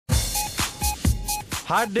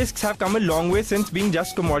Hard disks have come a long way since being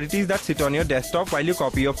just commodities that sit on your desktop while you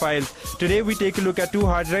copy your files. Today we take a look at two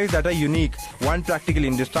hard drives that are unique, one practically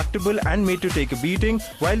indestructible and made to take a beating,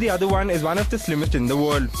 while the other one is one of the slimmest in the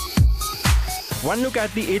world. One look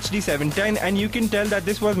at the HD 710 and you can tell that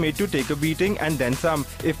this was made to take a beating and then some.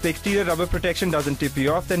 If the exterior rubber protection doesn't tip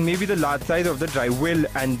you off, then maybe the large size of the drive will,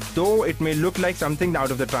 and though it may look like something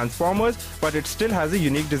out of the Transformers, but it still has a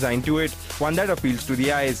unique design to it, one that appeals to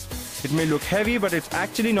the eyes. It may look heavy, but it's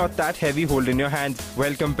actually not that heavy hold in your hands,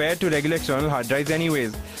 well compared to regular external hard drives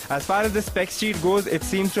anyways. As far as the spec sheet goes, it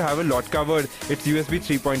seems to have a lot covered. It's USB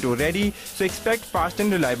 3.0 ready, so expect fast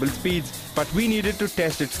and reliable speeds. But we needed to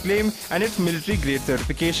test its claim and its military grade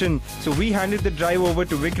certification, so we handed the drive over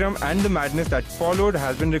to Vikram, and the madness that followed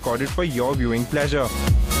has been recorded for your viewing pleasure.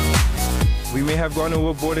 We may have gone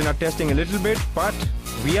overboard in our testing a little bit, but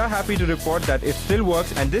we are happy to report that it still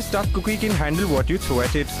works and this tough cookie can handle what you throw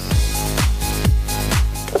at it.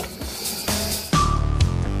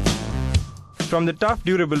 From the tough,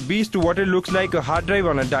 durable beast to what it looks like a hard drive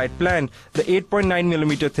on a diet plan, the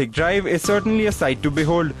 8.9mm thick drive is certainly a sight to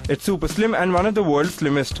behold. It's super slim and one of the world's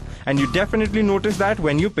slimmest. And you definitely notice that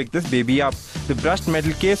when you pick this baby up. The brushed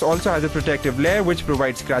metal case also has a protective layer which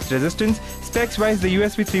provides scratch resistance. Specs-wise, the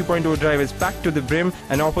USB 3.0 drive is packed to the brim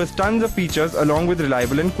and offers tons of features along with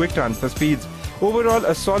reliable and quick transfer speeds. Overall,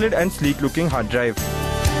 a solid and sleek-looking hard drive.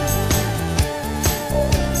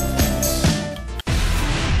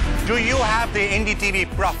 Do you have the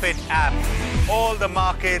NDTV Profit app? All the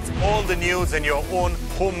markets, all the news and your own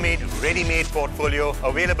homemade, ready-made portfolio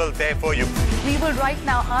available there for you. We will right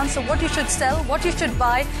now answer what you should sell, what you should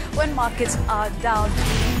buy when markets are down.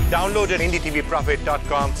 Download it at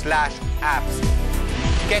ndtvprofit.com/apps.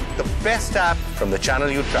 Get the best app from the channel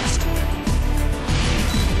you trust.